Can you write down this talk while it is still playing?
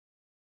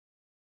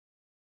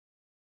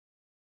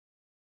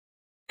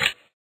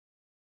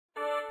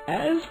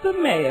As the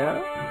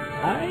mayor,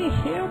 I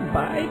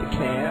hereby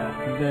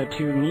declare the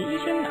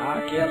Tunisian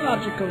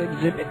archaeological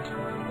exhibit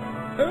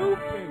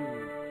open.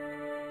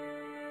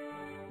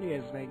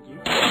 Yes, thank you.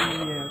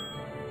 Yes.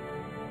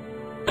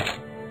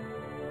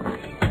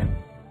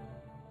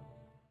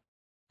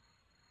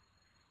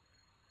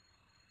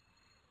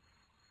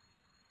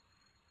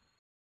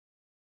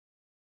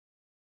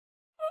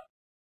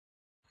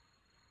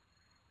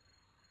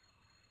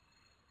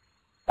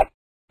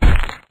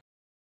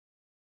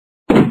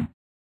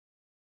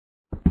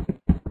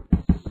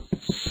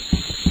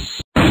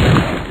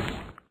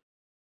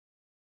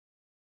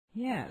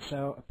 Yeah,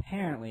 so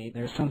apparently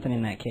there's something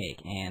in that cake,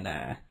 and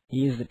he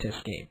used it to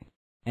escape.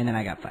 And then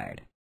I got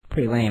fired.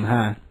 Pretty lame,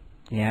 huh?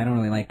 Yeah, I don't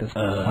really like this.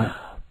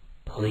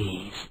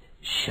 Please,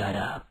 shut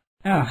up.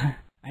 Oh,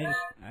 I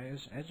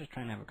was just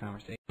trying to have a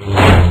conversation.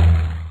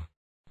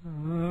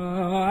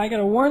 I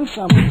gotta warn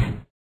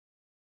someone.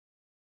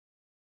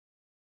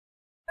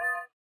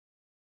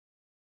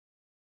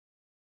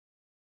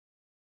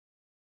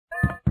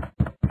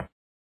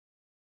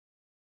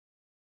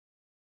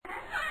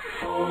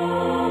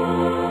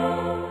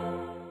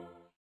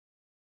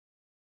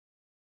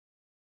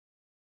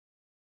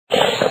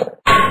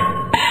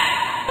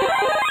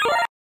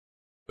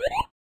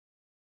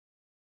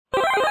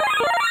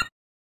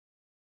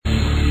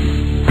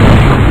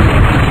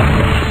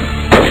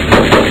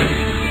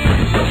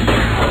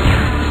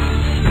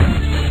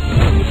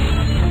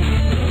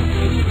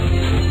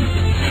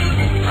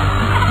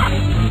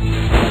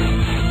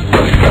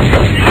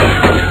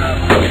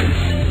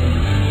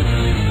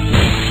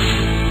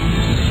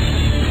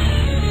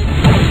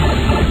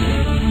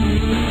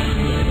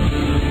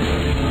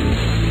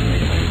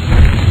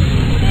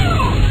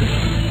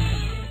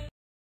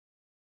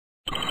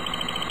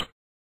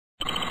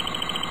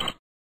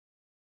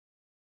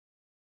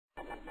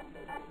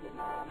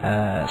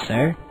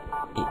 Sir?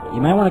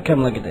 You might want to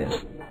come look at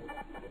this.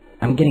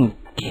 I'm getting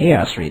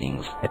chaos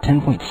readings at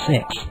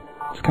 10.6.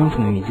 It's coming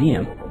from the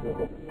museum.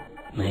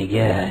 My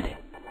God,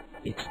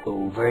 it's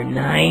over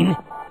 9?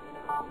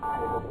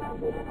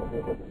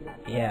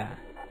 Yeah.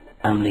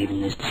 I'm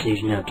leaving this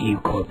decision up to you,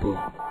 Corporal.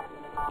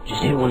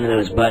 Just hit one of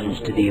those buttons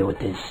to deal with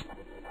this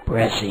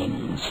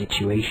pressing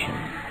situation.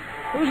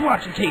 Who's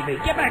watching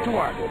TV? Get back to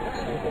work!